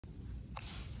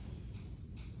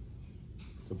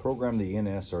To program the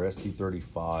NS or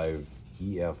SC35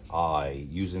 EFI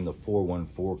using the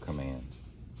 414 command.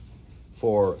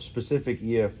 For specific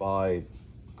EFI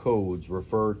codes,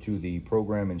 refer to the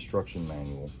program instruction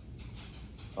manual.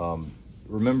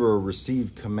 Remember, a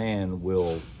received command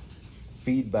will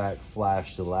feedback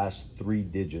flash the last 3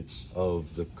 digits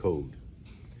of the code.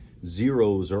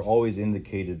 Zeros are always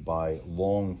indicated by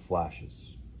long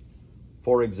flashes.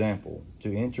 For example,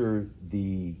 to enter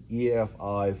the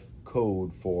EFI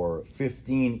code for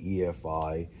 15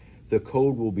 EFI, the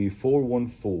code will be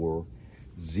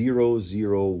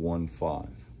 414-0015.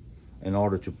 In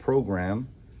order to program,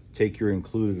 take your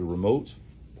included remote,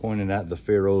 point it at the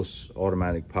Pharos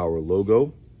automatic power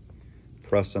logo,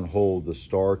 press and hold the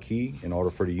star key in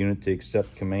order for the unit to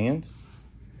accept command.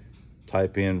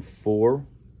 Type in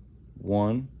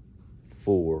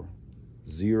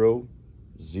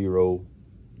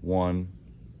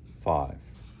 414-0015.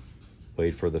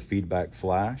 Wait for the feedback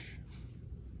flash.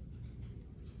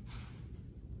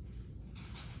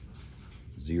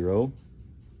 0,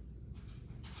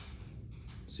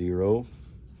 0,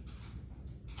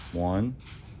 1,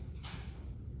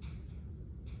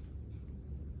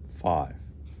 5.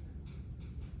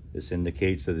 This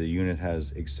indicates that the unit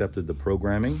has accepted the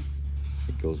programming.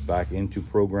 It goes back into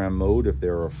program mode if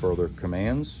there are further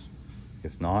commands.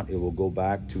 If not, it will go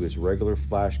back to its regular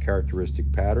flash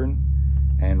characteristic pattern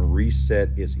and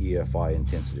reset its EFI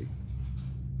intensity.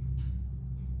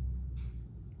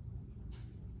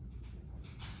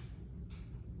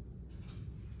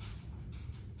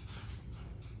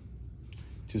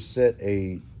 To set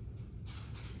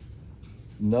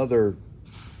another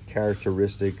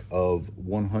characteristic of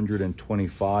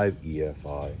 125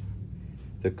 EFI,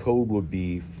 the code would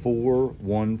be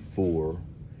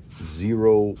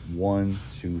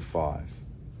 414-0125.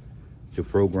 To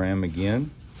program again,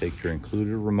 take your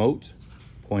included remote,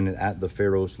 point it at the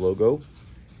Pharos logo,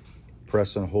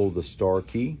 press and hold the star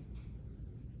key,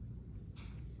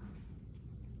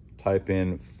 type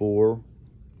in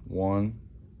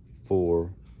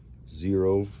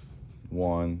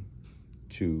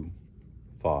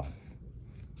 414-0125.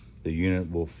 The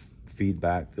unit will feed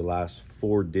back the last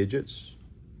 4 digits.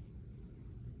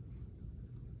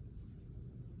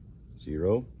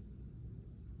 0,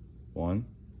 1,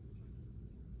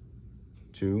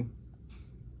 2,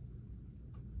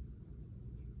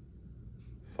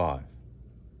 5.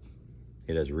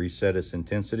 It has reset its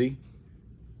intensity.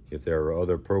 If there are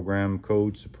other program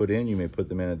codes to put in, you may put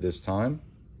them in at this time.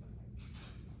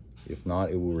 If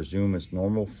not, it will resume its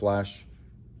normal flash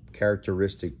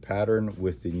characteristic pattern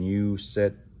with the new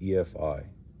set EFI.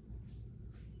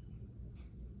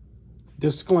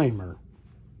 Disclaimer: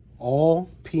 all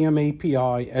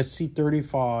PMAPI,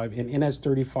 SC35, and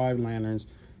NS35 lanterns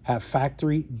have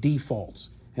factory defaults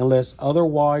unless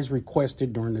otherwise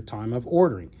requested during the time of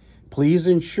ordering. Please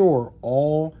ensure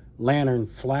all lantern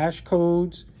flash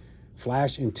codes,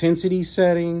 flash intensity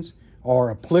settings are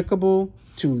applicable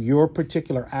to your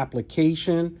particular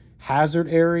application, hazard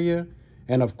area,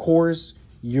 and of course,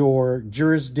 your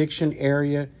jurisdiction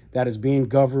area that is being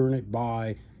governed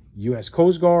by U.S.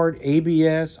 Coast Guard,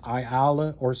 ABS,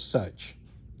 IALA, or such.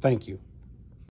 Thank you.